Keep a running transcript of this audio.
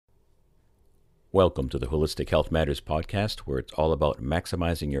Welcome to the Holistic Health Matters podcast, where it's all about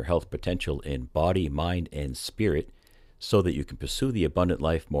maximizing your health potential in body, mind, and spirit so that you can pursue the abundant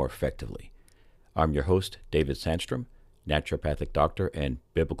life more effectively. I'm your host, David Sandstrom, naturopathic doctor and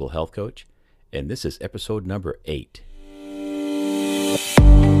biblical health coach, and this is episode number 8.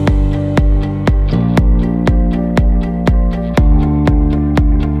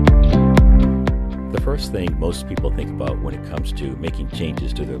 The first thing most people think about when it comes to making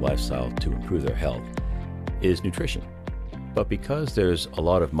changes to their lifestyle to improve their health is nutrition. But because there's a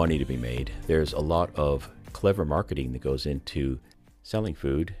lot of money to be made, there's a lot of clever marketing that goes into selling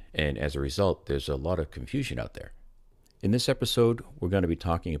food, and as a result, there's a lot of confusion out there. In this episode, we're going to be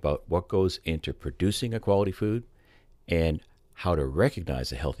talking about what goes into producing a quality food and how to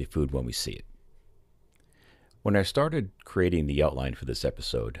recognize a healthy food when we see it. When I started creating the outline for this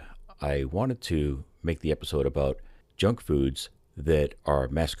episode, I wanted to make the episode about junk foods that are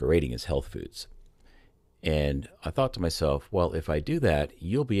masquerading as health foods. And I thought to myself, well, if I do that,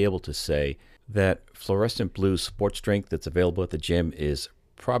 you'll be able to say that fluorescent blue sports drink that's available at the gym is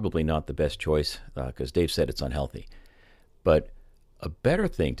probably not the best choice because Dave said it's unhealthy. But a better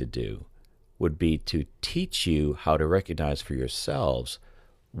thing to do would be to teach you how to recognize for yourselves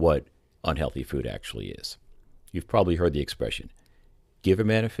what unhealthy food actually is. You've probably heard the expression, give a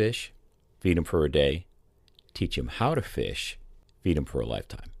man a fish, feed him for a day, teach him how to fish, feed him for a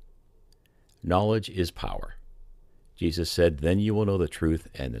lifetime. Knowledge is power. Jesus said, then you will know the truth,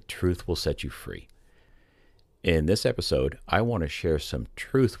 and the truth will set you free. In this episode, I want to share some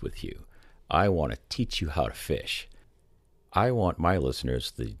truth with you. I want to teach you how to fish. I want my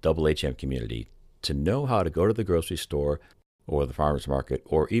listeners, the HM community, to know how to go to the grocery store or the farmer's market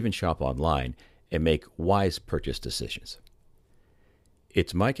or even shop online and make wise purchase decisions.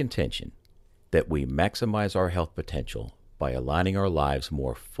 It's my contention that we maximize our health potential by aligning our lives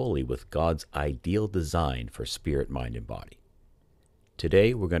more fully with God's ideal design for spirit, mind, and body.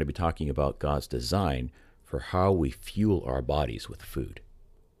 Today, we're going to be talking about God's design for how we fuel our bodies with food.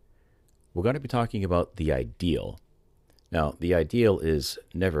 We're going to be talking about the ideal. Now, the ideal is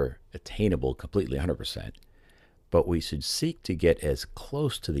never attainable completely 100%, but we should seek to get as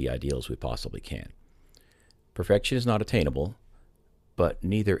close to the ideal as we possibly can. Perfection is not attainable, but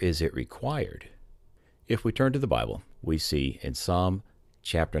neither is it required. If we turn to the Bible, we see in Psalm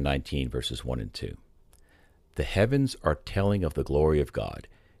chapter 19, verses 1 and 2, the heavens are telling of the glory of God,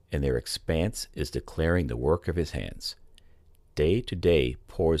 and their expanse is declaring the work of his hands. Day to day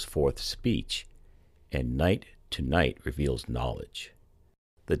pours forth speech, and night to night reveals knowledge.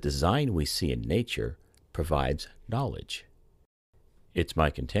 The design we see in nature provides knowledge. It's my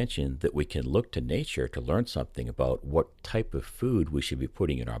contention that we can look to nature to learn something about what type of food we should be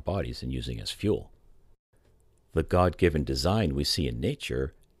putting in our bodies and using as fuel. The God-given design we see in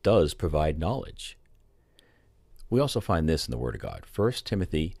nature does provide knowledge. We also find this in the Word of God. 1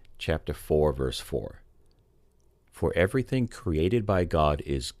 Timothy chapter 4, verse 4. For everything created by God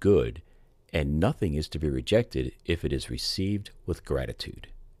is good, and nothing is to be rejected if it is received with gratitude.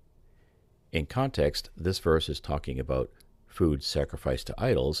 In context, this verse is talking about food sacrificed to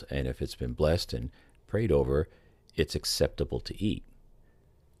idols, and if it's been blessed and prayed over, it's acceptable to eat.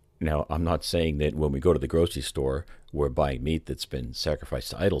 Now, I'm not saying that when we go to the grocery store, we're buying meat that's been sacrificed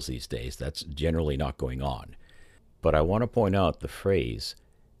to idols these days. That's generally not going on. But I want to point out the phrase,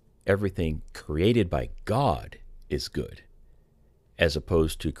 everything created by God is good, as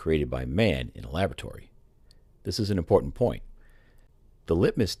opposed to created by man in a laboratory. This is an important point. The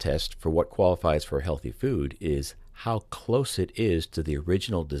litmus test for what qualifies for healthy food is how close it is to the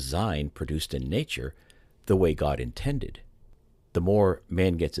original design produced in nature, the way God intended. The more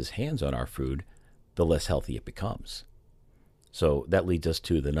man gets his hands on our food, the less healthy it becomes. So that leads us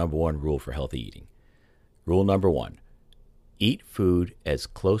to the number one rule for healthy eating. Rule number 1, eat food as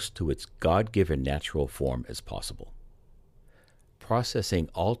close to its God-given natural form as possible. Processing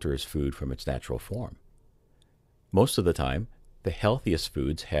alters food from its natural form. Most of the time, the healthiest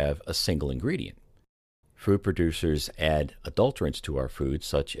foods have a single ingredient. Food producers add adulterants to our food,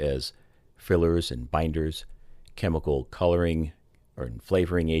 such as fillers and binders, chemical coloring or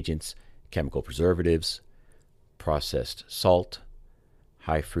flavoring agents, chemical preservatives, processed salt,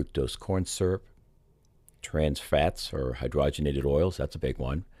 high fructose corn syrup, trans fats or hydrogenated oils, that's a big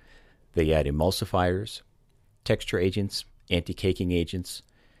one. They add emulsifiers, texture agents, anti-caking agents,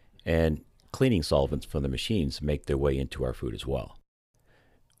 and cleaning solvents from the machines make their way into our food as well.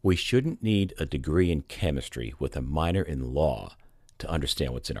 We shouldn't need a degree in chemistry with a minor in law to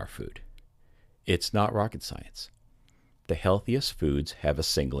understand what's in our food. It's not rocket science. The healthiest foods have a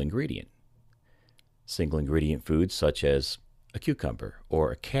single ingredient. Single ingredient foods such as a cucumber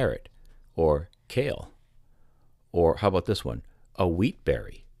or a carrot or kale. Or how about this one? A wheat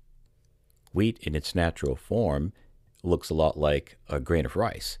berry. Wheat in its natural form looks a lot like a grain of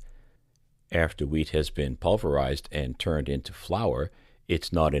rice. After wheat has been pulverized and turned into flour,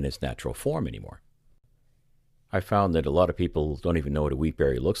 it's not in its natural form anymore. I found that a lot of people don't even know what a wheat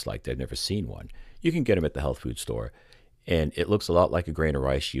berry looks like. They've never seen one. You can get them at the health food store, and it looks a lot like a grain of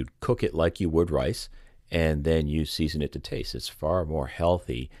rice. You'd cook it like you would rice, and then you season it to taste. It's far more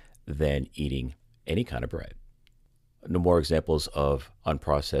healthy than eating any kind of bread. No more examples of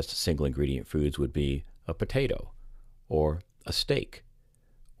unprocessed single ingredient foods would be a potato, or a steak,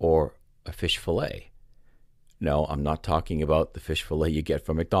 or a fish fillet. No, I'm not talking about the fish fillet you get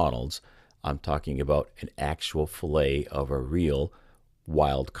from McDonald's. I'm talking about an actual fillet of a real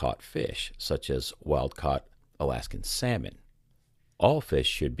wild-caught fish, such as wild-caught Alaskan salmon. All fish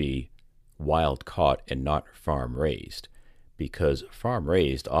should be wild-caught and not farm-raised, because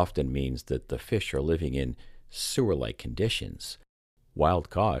farm-raised often means that the fish are living in sewer-like conditions.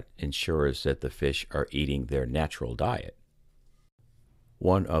 Wild-caught ensures that the fish are eating their natural diet.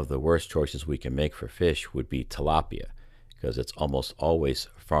 One of the worst choices we can make for fish would be tilapia, because it's almost always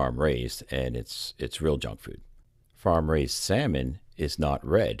farm-raised and it's real junk food. Farm-raised salmon is not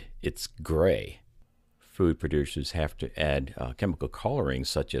red, it's gray. Food producers have to add chemical coloring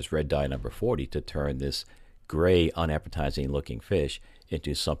such as red dye number 40 to turn this gray, unappetizing-looking fish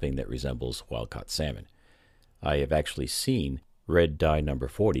into something that resembles wild-caught salmon. I have actually seen red dye number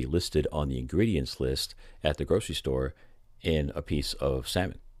 40 listed on the ingredients list at the grocery store in a piece of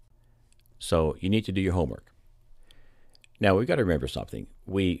salmon. So you need to do your homework. Now, we've got to remember something.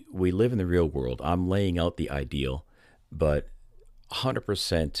 We live in the real world. I'm laying out the ideal, but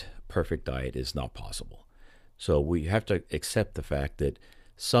 100% perfect diet is not possible. So we have to accept the fact that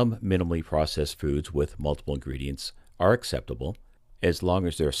some minimally processed foods with multiple ingredients are acceptable as long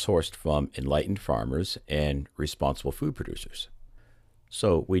as they're sourced from enlightened farmers and responsible food producers.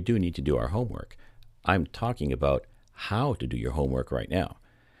 So we do need to do our homework. I'm talking about how to do your homework right now.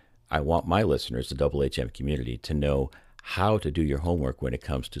 I want my listeners, the HM community, to know how to do your homework when it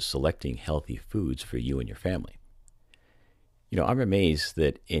comes to selecting healthy foods for you and your family. You know, I'm amazed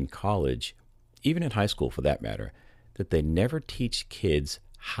that in college, even in high school for that matter, that they never teach kids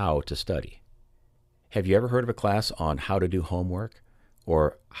how to study. Have you ever heard of a class on how to do homework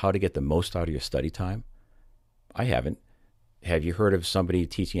or how to get the most out of your study time? I haven't. Have you heard of somebody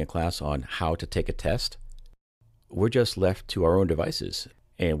teaching a class on how to take a test? We're just left to our own devices,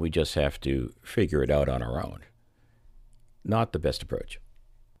 and we just have to figure it out on our own. Not the best approach.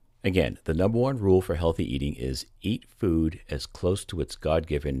 Again, the number one rule for healthy eating is eat food as close to its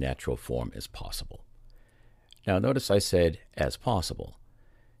God-given natural form as possible. Now, notice I said as possible.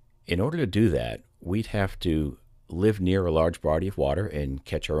 In order to do that, we'd have to live near a large body of water and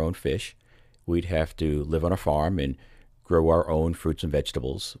catch our own fish. We'd have to live on a farm and grow our own fruits and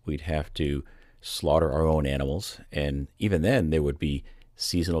vegetables. We'd have to slaughter our own animals, and even then there would be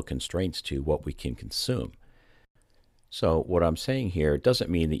seasonal constraints to what we can consume. So what I'm saying here doesn't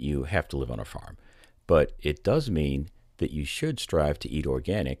mean that you have to live on a farm, but it does mean that you should strive to eat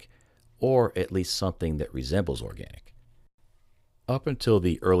organic, or at least something that resembles organic. Up until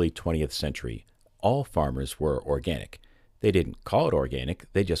the early 20th century, all farmers were organic. They didn't call it organic,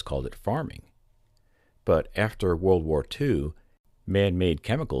 they just called it farming. But after World War II, man-made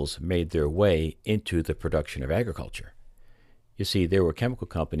chemicals made their way into the production of agriculture. You see, there were chemical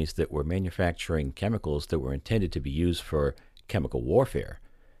companies that were manufacturing chemicals that were intended to be used for chemical warfare.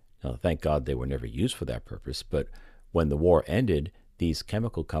 Now, thank God they were never used for that purpose, but when the war ended, these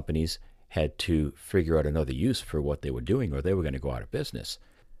chemical companies had to figure out another use for what they were doing or they were going to go out of business.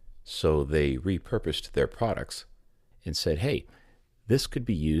 So they repurposed their products and said, hey, this could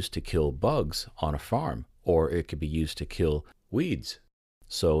be used to kill bugs on a farm, or it could be used to kill weeds.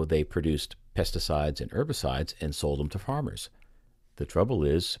 So they produced pesticides and herbicides and sold them to farmers. The trouble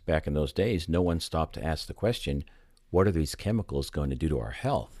is, back in those days, no one stopped to ask the question, what are these chemicals going to do to our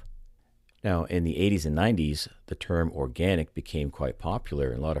health? Now, in the 80s and 90s, the term organic became quite popular,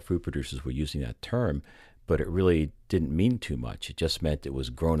 and a lot of food producers were using that term, but it really didn't mean too much. It just meant it was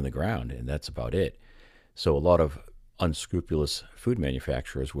grown in the ground, and that's about it. So a lot of unscrupulous food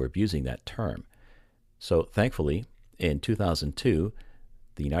manufacturers were abusing that term. So thankfully, in 2002,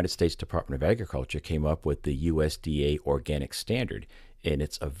 the United States Department of Agriculture came up with the USDA Organic Standard, and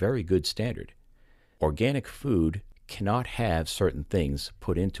it's a very good standard. Organic food cannot have certain things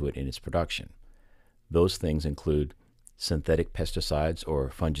put into it in its production. Those things include synthetic pesticides or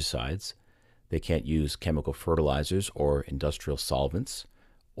fungicides. They can't use chemical fertilizers or industrial solvents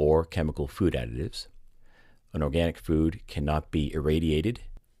or chemical food additives. An organic food cannot be irradiated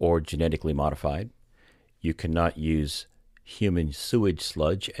or genetically modified. You cannot use human sewage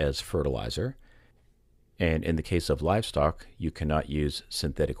sludge as fertilizer. And in the case of livestock, you cannot use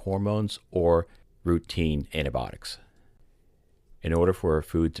synthetic hormones or routine antibiotics. In order for a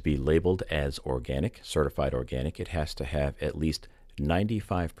food to be labeled as organic, certified organic, it has to have at least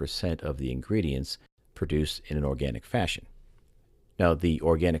 95% of the ingredients produced in an organic fashion. Now, the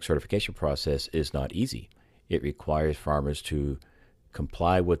organic certification process is not easy. It requires farmers to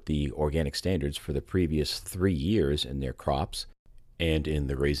comply with the organic standards for the previous 3 years in their crops and in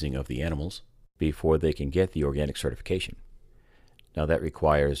the raising of the animals before they can get the organic certification. Now, that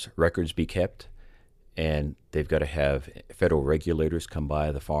requires records be kept, and they've got to have federal regulators come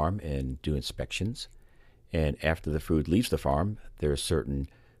by the farm and do inspections. And after the food leaves the farm, there are certain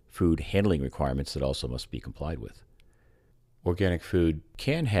food handling requirements that also must be complied with. Organic food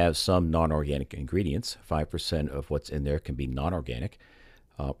can have some non-organic ingredients. 5% of what's in there can be non-organic.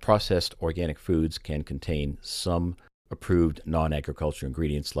 Processed organic foods can contain some approved non-agricultural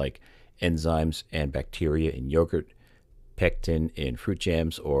ingredients like enzymes and bacteria in yogurt, pectin in fruit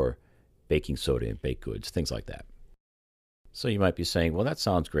jams, or baking soda in baked goods, things like that. So you might be saying, well, that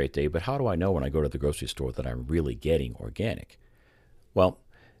sounds great, Dave, but how do I know when I go to the grocery store that I'm really getting organic? Well,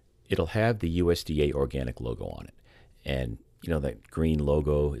 it'll have the USDA organic logo on it. And that green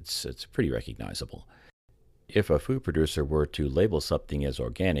logo, it's pretty recognizable. If a food producer were to label something as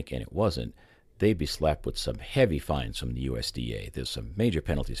organic and it wasn't, they'd be slapped with some heavy fines from the USDA. There's some major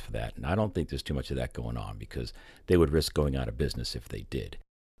penalties for that, and I don't think there's too much of that going on because they would risk going out of business if they did.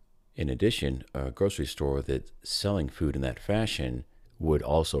 In addition, a grocery store that's selling food in that fashion would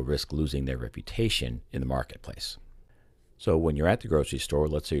also risk losing their reputation in the marketplace. So when you're at the grocery store,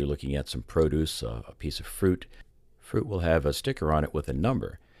 let's say you're looking at some produce, a piece of fruit, fruit will have a sticker on it with a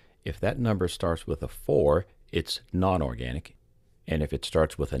number. If that number starts with a 4, it's non-organic, and if it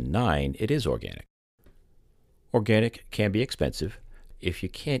starts with a 9, it is organic. Organic can be expensive. If you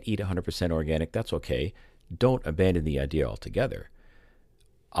can't eat 100% organic, that's okay. Don't abandon the idea altogether.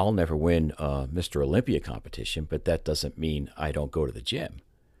 I'll never win a Mr. Olympia competition, but that doesn't mean I don't go to the gym.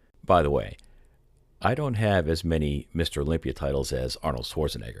 By the way, I don't have as many Mr. Olympia titles as Arnold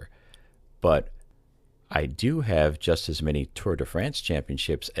Schwarzenegger, but I do have just as many Tour de France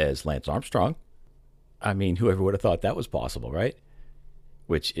championships as Lance Armstrong. I mean, whoever would have thought that was possible, right?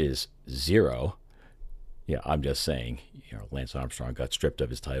 Which is 0. Yeah, I'm just saying, Lance Armstrong got stripped of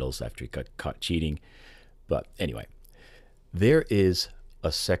his titles after he got caught cheating. But anyway, there is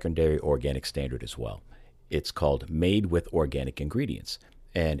a secondary organic standard as well. It's called made with organic ingredients.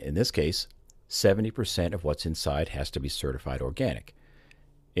 And in this case, 70% of what's inside has to be certified organic.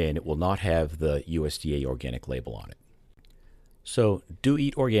 And it will not have the USDA organic label on it. So do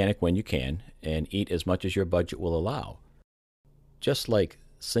eat organic when you can, and eat as much as your budget will allow. Just like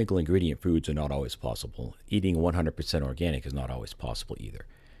single ingredient foods are not always possible, eating 100% organic is not always possible either.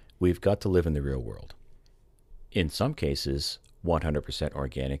 We've got to live in the real world. In some cases, 100%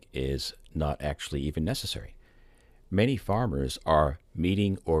 organic is not actually even necessary. Many farmers are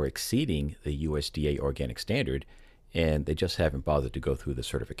meeting or exceeding the USDA organic standard, and they just haven't bothered to go through the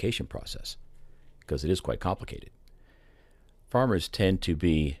certification process because it is quite complicated. Farmers tend to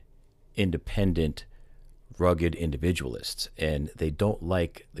be independent, rugged individualists, and they don't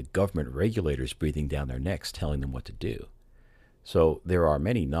like the government regulators breathing down their necks telling them what to do. So there are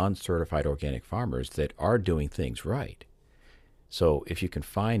many non-certified organic farmers that are doing things right. So if you can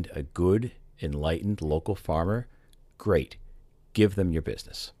find a good, enlightened local farmer, great. Give them your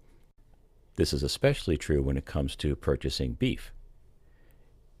business. This is especially true when it comes to purchasing beef.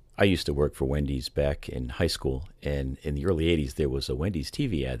 I used to work for Wendy's back in high school, and in the early 80s there was a Wendy's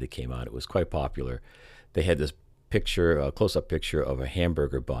TV ad that came out. It was quite popular. They had this picture, a close-up picture of a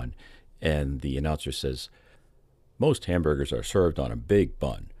hamburger bun, and the announcer says, "Most hamburgers are served on a big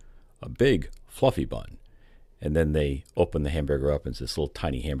bun, a big fluffy bun." And then they open the hamburger up and it's this little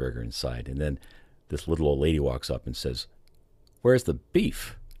tiny hamburger inside. And then this little old lady walks up and says, "Where's the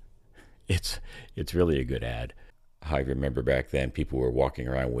beef?" It's really a good ad. I remember back then people were walking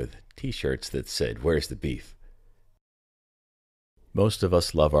around with t-shirts that said, "Where's the beef?" Most of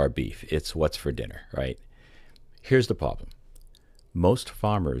us love our beef. It's what's for dinner, right? Here's the problem. Most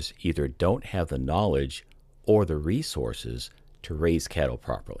farmers either don't have the knowledge or the resources to raise cattle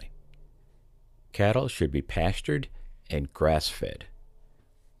properly. Cattle should be pastured and grass-fed.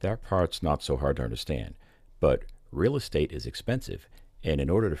 That part's not so hard to understand, but real estate is expensive, and in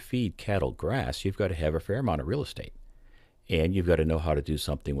order to feed cattle grass, you've got to have a fair amount of real estate. And you've got to know how to do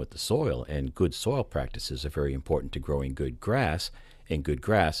something with the soil, and good soil practices are very important to growing good grass, and good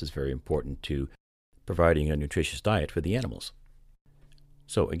grass is very important to providing a nutritious diet for the animals.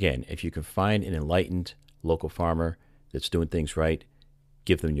 So again, if you can find an enlightened local farmer that's doing things right,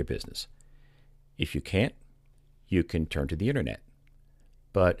 give them your business. If you can't, you can turn to the internet.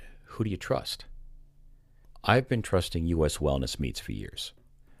 But who do you trust? I've been trusting U.S. Wellness Meats for years.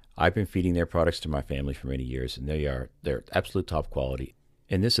 I've been feeding their products to my family for many years, and they're absolute top quality.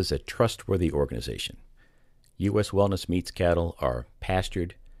 And this is a trustworthy organization. U.S. Wellness Meats cattle are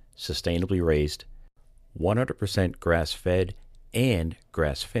pastured, sustainably raised, 100% grass-fed, and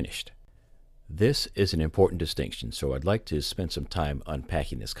grass-finished. This is an important distinction, so I'd like to spend some time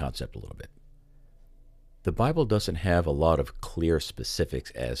unpacking this concept a little bit. The Bible doesn't have a lot of clear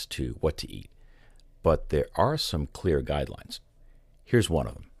specifics as to what to eat, but there are some clear guidelines. Here's one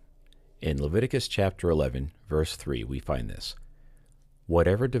of them. In Leviticus chapter 11, verse 3, we find this: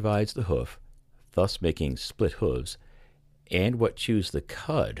 "Whatever divides the hoof, thus making split hooves, and what chews the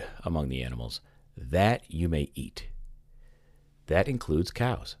cud among the animals, that you may eat." That includes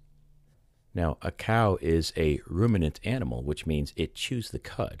cows. Now, a cow is a ruminant animal, which means it chews the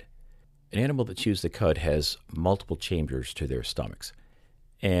cud. An animal that chews the cud has multiple chambers to their stomachs,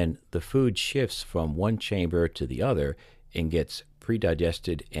 and the food shifts from one chamber to the other and gets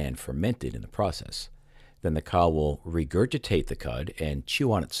pre-digested and fermented in the process. Then the cow will regurgitate the cud and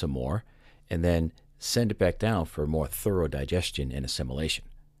chew on it some more, and then send it back down for more thorough digestion and assimilation.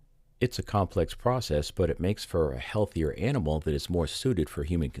 It's a complex process, but it makes for a healthier animal that is more suited for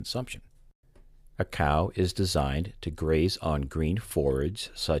human consumption. A cow is designed to graze on green forage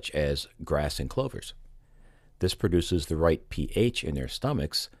such as grass and clovers. This produces the right pH in their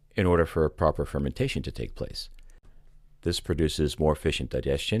stomachs in order for proper fermentation to take place. This produces more efficient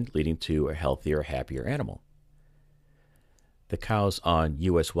digestion, leading to a healthier, happier animal. The cows on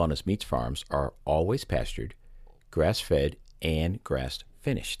U.S. Wellness Meats farms are always pastured, grass-fed, and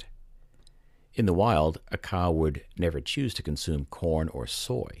grass-finished. In the wild, a cow would never choose to consume corn or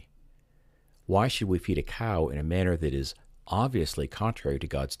soy. Why should we feed a cow in a manner that is obviously contrary to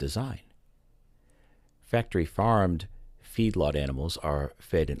God's design? Factory-farmed feedlot animals are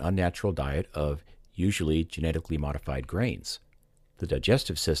fed an unnatural diet of usually genetically modified grains. The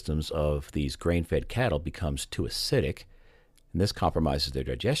digestive systems of these grain-fed cattle becomes too acidic, and this compromises their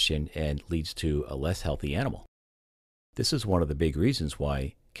digestion and leads to a less healthy animal. This is one of the big reasons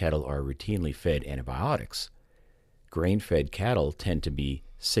why cattle are routinely fed antibiotics. Grain-fed cattle tend to be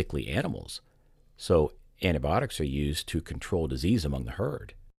sickly animals, so antibiotics are used to control disease among the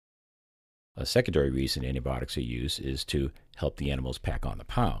herd. A secondary reason antibiotics are used is to help the animals pack on the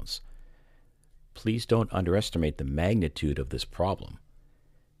pounds. Please don't underestimate the magnitude of this problem.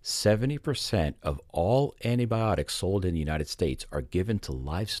 70% of all antibiotics sold in the United States are given to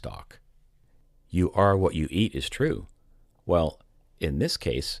livestock. You are what you eat is true. Well, in this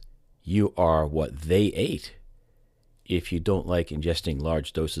case, you are what they ate. If you don't like ingesting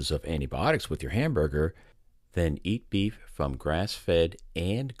large doses of antibiotics with your hamburger, then eat beef from grass-fed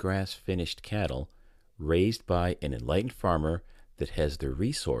and grass-finished cattle raised by an enlightened farmer that has the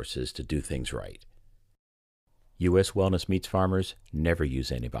resources to do things right. U.S. Wellness Meats farmers never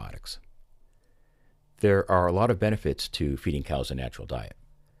use antibiotics. There are a lot of benefits to feeding cows a natural diet.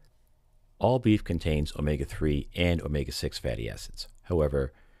 All beef contains omega-3 and omega-6 fatty acids.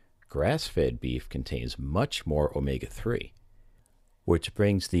 However, grass-fed beef contains much more omega-3, which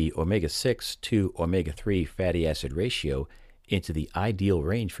brings the omega-6 to omega-3 fatty acid ratio into the ideal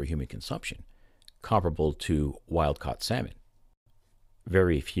range for human consumption, comparable to wild-caught salmon.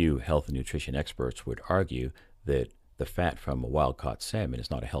 Very few health and nutrition experts would argue that the fat from a wild-caught salmon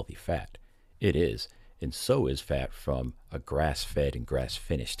is not a healthy fat. It is, and so is fat from a grass-fed and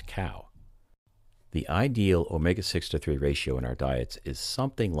grass-finished cow. The ideal omega-6 to 3 ratio in our diets is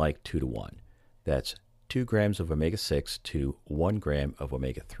something like 2 to 1. That's 2 grams of omega-6 to 1 gram of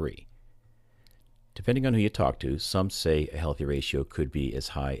omega-3. Depending on who you talk to, some say a healthy ratio could be as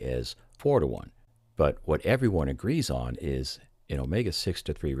high as 4 to 1. But what everyone agrees on is an omega-6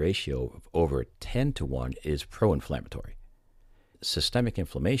 to 3 ratio of over 10 to 1 is pro-inflammatory. Systemic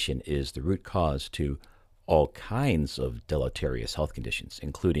inflammation is the root cause to all kinds of deleterious health conditions,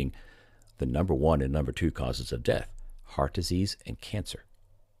 including the number 1 and number 2 causes of death, heart disease and cancer.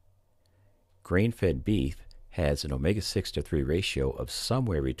 Grain-fed beef has an omega-6 to 3 ratio of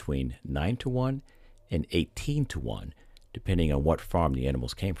somewhere between 9 to 1 and 18 to 1, depending on what farm the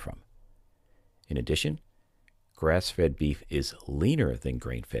animals came from. In addition, grass-fed beef is leaner than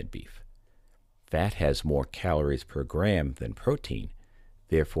grain-fed beef. Fat has more calories per gram than protein.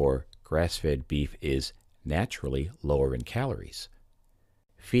 Therefore, grass-fed beef is naturally lower in calories.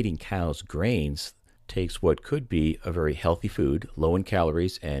 Feeding cows grains takes what could be a very healthy food, low in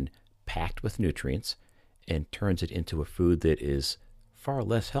calories and packed with nutrients, and turns it into a food that is far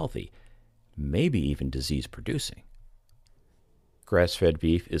less healthy, maybe even disease-producing. Grass-fed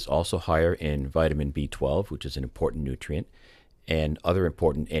beef is also higher in vitamin B12, which is an important nutrient, and other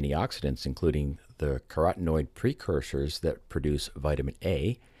important antioxidants, including the carotenoid precursors that produce vitamin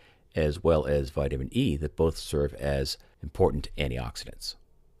A, as well as vitamin E, that both serve as important antioxidants.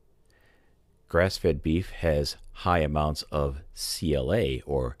 Grass-fed beef has high amounts of CLA,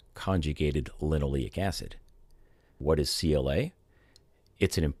 or conjugated linoleic acid. What is CLA?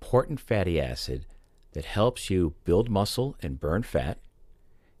 It's an important fatty acid that helps you build muscle and burn fat.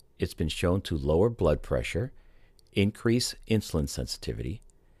 It's been shown to lower blood pressure, increase insulin sensitivity,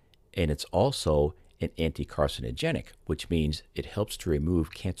 and it's also an anti-carcinogenic, which means it helps to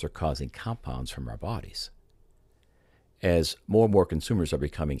remove cancer-causing compounds from our bodies. As more and more consumers are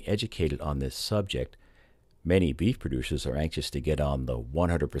becoming educated on this subject, many beef producers are anxious to get on the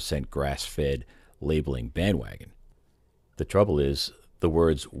 100% grass-fed labeling bandwagon. The trouble is, the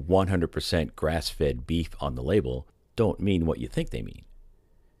words 100% grass-fed beef on the label don't mean what you think they mean.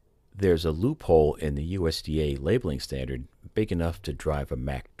 There's a loophole in the USDA labeling standard big enough to drive a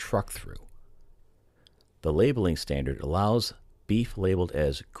Mack truck through. The labeling standard allows beef labeled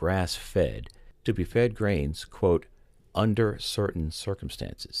as grass-fed to be fed grains, quote, under certain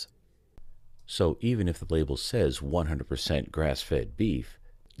circumstances. So even if the label says 100% grass-fed beef,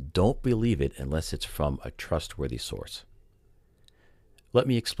 don't believe it unless it's from a trustworthy source. Let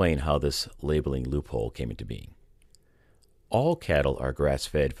me explain how this labeling loophole came into being. All cattle are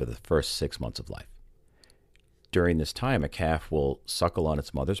grass-fed for the first 6 months of life. During this time, a calf will suckle on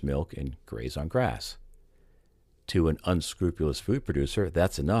its mother's milk and graze on grass. To an unscrupulous food producer,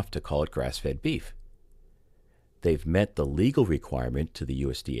 that's enough to call it grass-fed beef. They've met the legal requirement to the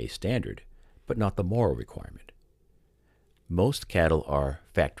USDA standard, but not the moral requirement. Most cattle are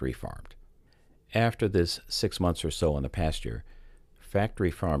factory farmed. After this 6 months or so on the pasture,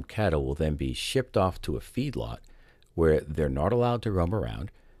 factory farmed cattle will then be shipped off to a feedlot where they're not allowed to roam around.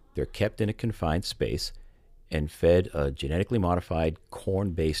 They're kept in a confined space and fed a genetically modified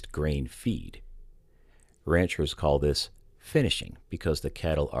corn-based grain feed. Ranchers call this finishing because the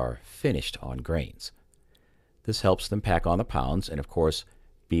cattle are finished on grains. This helps them pack on the pounds, and of course,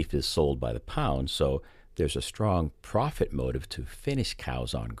 beef is sold by the pound, so there's a strong profit motive to finish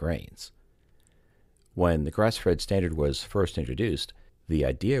cows on grains. When the grass-fed standard was first introduced, the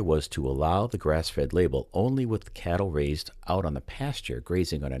idea was to allow the grass-fed label only with cattle raised out on the pasture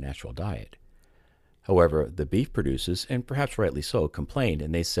grazing on a natural diet. However, the beef producers, and perhaps rightly so, complained,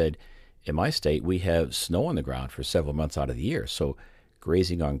 and they said, in my state, we have snow on the ground for several months out of the year, so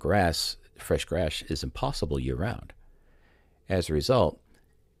grazing on grass, fresh grass, is impossible year-round. As a result,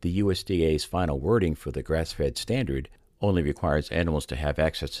 the USDA's final wording for the grass-fed standard only requires animals to have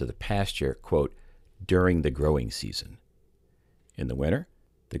access to the pasture, quote, during the growing season. In the winter,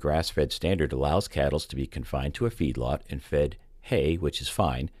 the grass-fed standard allows cattle to be confined to a feedlot and fed hay, which is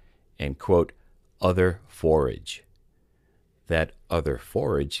fine, and, quote, other forage. That other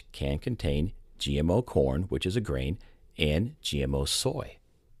forage can contain GMO corn, which is a grain, and GMO soy,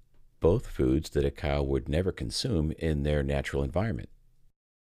 both foods that a cow would never consume in their natural environment.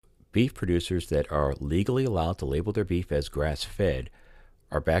 Beef producers that are legally allowed to label their beef as grass-fed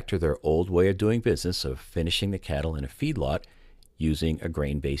are back to their old way of doing business of finishing the cattle in a feedlot using a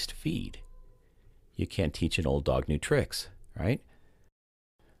grain-based feed. You can't teach an old dog new tricks, right?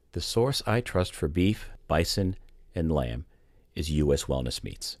 The source I trust for beef, bison, and lamb is U.S. Wellness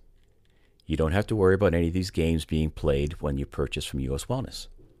Meats. You don't have to worry about any of these games being played when you purchase from U.S. Wellness.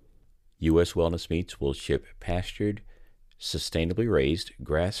 U.S. Wellness Meats will ship pastured, sustainably raised,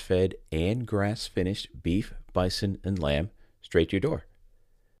 grass-fed, and grass-finished beef, bison, and lamb straight to your door.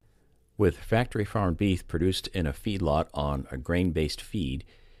 With factory-farmed beef produced in a feedlot on a grain-based feed,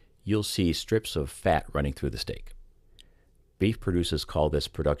 you'll see strips of fat running through the steak. Beef producers call this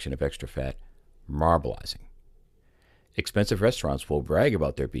production of extra fat marbleizing. Expensive restaurants will brag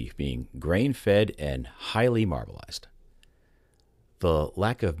about their beef being grain-fed and highly marbleized. The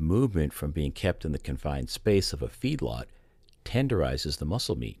lack of movement from being kept in the confined space of a feedlot tenderizes the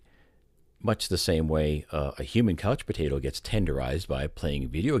muscle meat, much the same way a human couch potato gets tenderized by playing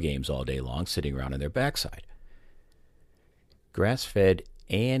video games all day long, sitting around on their backside. Grass-fed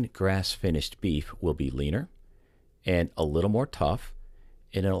and grass-finished beef will be leaner and a little more tough,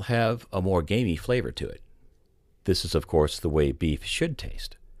 and it'll have a more gamey flavor to it. This is, of course, the way beef should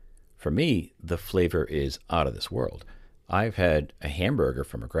taste. For me, the flavor is out of this world. I've had a hamburger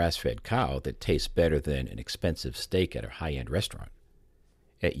from a grass-fed cow that tastes better than an expensive steak at a high-end restaurant.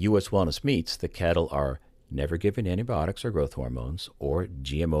 At U.S. Wellness Meats, the cattle are never given antibiotics or growth hormones or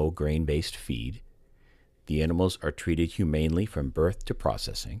GMO grain-based feed. The animals are treated humanely from birth to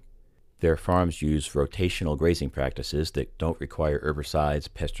processing. Their farms use rotational grazing practices that don't require herbicides,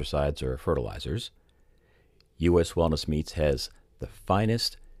 pesticides, or fertilizers. U.S. Wellness Meats has the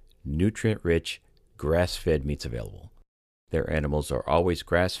finest, nutrient-rich, grass-fed meats available. Their animals are always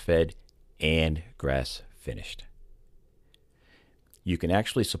grass-fed and grass-finished. You can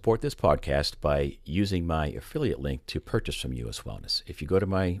actually support this podcast by using my affiliate link to purchase from U.S. Wellness. If you go to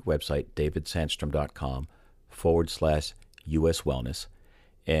my website, davidsandstrom.com/US Wellness,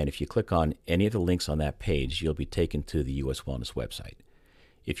 and if you click on any of the links on that page, you'll be taken to the U.S. Wellness website.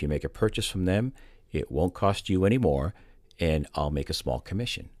 If you make a purchase from them, it won't cost you any more, and I'll make a small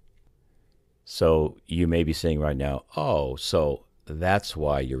commission. So you may be saying right now, oh, so that's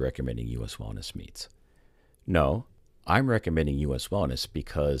why you're recommending U.S. Wellness Meats. No, I'm recommending U.S. Wellness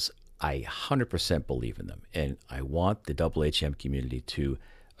because I 100% believe in them, and I want the HHM community to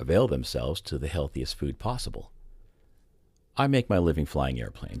avail themselves to the healthiest food possible. I make my living flying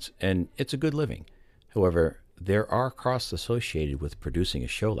airplanes, and it's a good living. However, there are costs associated with producing a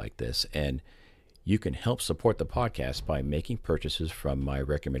show like this, and you can help support the podcast by making purchases from my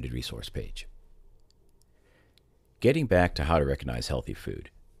recommended resource page. Getting back to how to recognize healthy food.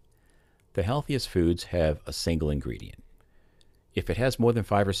 The healthiest foods have a single ingredient. If it has more than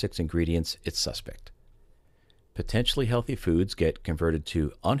 5 or 6 ingredients, it's suspect. Potentially healthy foods get converted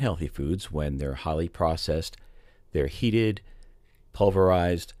to unhealthy foods when they're highly processed, they're heated,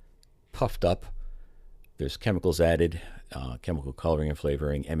 pulverized, puffed up. There's chemicals added, chemical coloring and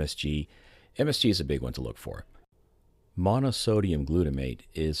flavoring, MSG. MSG is a big one to look for. Monosodium glutamate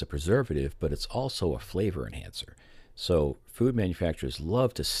is a preservative, but it's also a flavor enhancer. So food manufacturers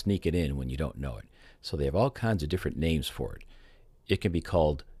love to sneak it in when you don't know it. So they have all kinds of different names for it. It can be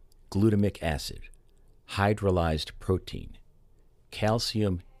called glutamic acid, hydrolyzed protein,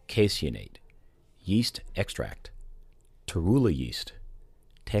 calcium caseinate, yeast extract, torula yeast,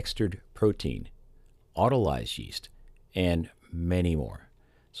 textured protein, autolyzed yeast, and many more.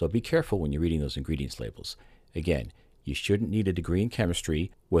 So be careful when you're reading those ingredients labels. Again, you shouldn't need a degree in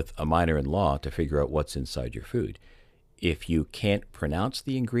chemistry with a minor in law to figure out what's inside your food. If you can't pronounce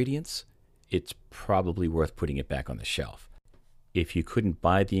the ingredients, it's probably worth putting it back on the shelf. If you couldn't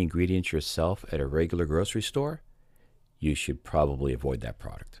buy the ingredients yourself at a regular grocery store, you should probably avoid that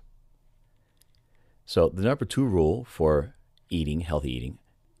product. So the number 2 rule for healthy eating,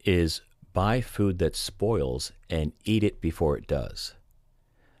 is buy food that spoils and eat it before it does.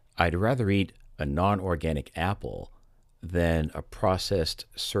 I'd rather eat a non-organic apple than a processed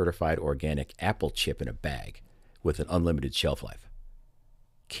certified organic apple chip in a bag with an unlimited shelf life.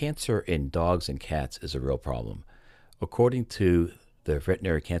 Cancer in dogs and cats is a real problem. According to the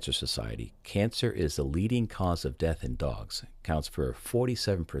Veterinary Cancer Society, cancer is the leading cause of death in dogs. It accounts for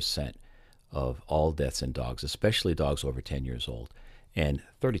 47% of all deaths in dogs, especially dogs over 10 years old, and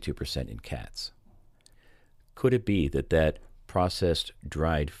 32% in cats. Could it be that processed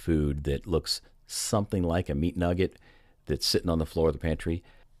dried food that looks something like a meat nugget that's sitting on the floor of the pantry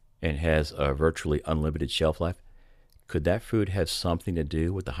and has a virtually unlimited shelf life, could that food have something to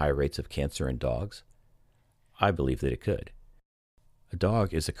do with the high rates of cancer in dogs? I believe that it could. A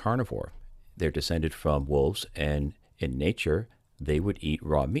dog is a carnivore. They're descended from wolves, and in nature, they would eat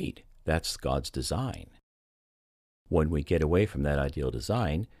raw meat. That's God's design. When we get away from that ideal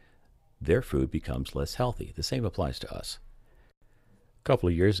design, their food becomes less healthy. The same applies to us. A couple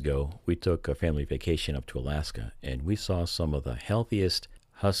of years ago, we took a family vacation up to Alaska, and we saw some of the healthiest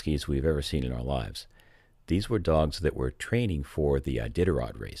huskies we've ever seen in our lives. These were dogs that were training for the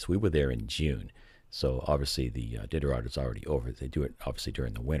Iditarod race. We were there in June, so obviously the Iditarod is already over. They do it obviously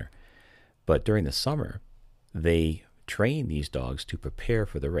during the winter. But during the summer, they train these dogs to prepare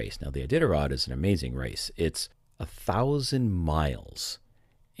for the race. Now, the Iditarod is an amazing race. It's 1,000 miles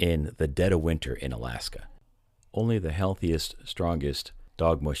in the dead of winter in Alaska. Only the healthiest, strongest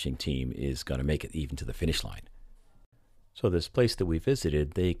dog mushing team is going to make it even to the finish line. So this place that we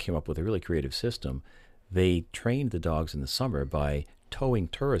visited, they came up with a really creative system. They trained the dogs in the summer by towing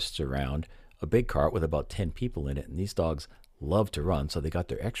tourists around a big cart with about 10 people in it. And these dogs love to run, so they got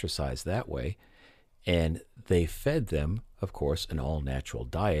their exercise that way. And they fed them, of course, an all-natural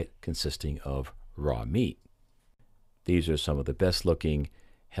diet consisting of raw meat. These are some of the best-looking,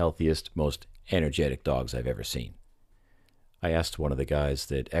 healthiest, most energetic dogs I've ever seen. I asked one of the guys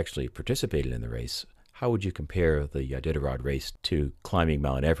that actually participated in the race, how would you compare the Iditarod race to climbing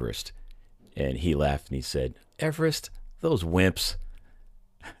Mount Everest? And he laughed and he said, Everest? Those wimps.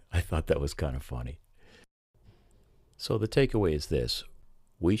 I thought that was kind of funny. So the takeaway is this.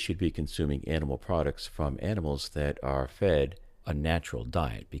 We should be consuming animal products from animals that are fed a natural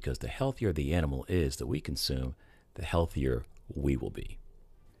diet, because the healthier the animal is that we consume, the healthier we will be.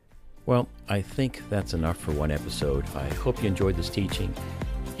 Well, I think that's enough for one episode. I hope you enjoyed this teaching.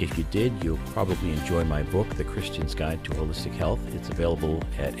 If you did, you'll probably enjoy my book, The Christian's Guide to Holistic Health. It's available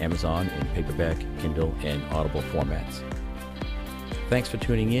at Amazon in paperback, Kindle, and Audible formats. Thanks for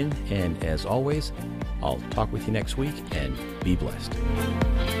tuning in, and as always, I'll talk with you next week, and be blessed.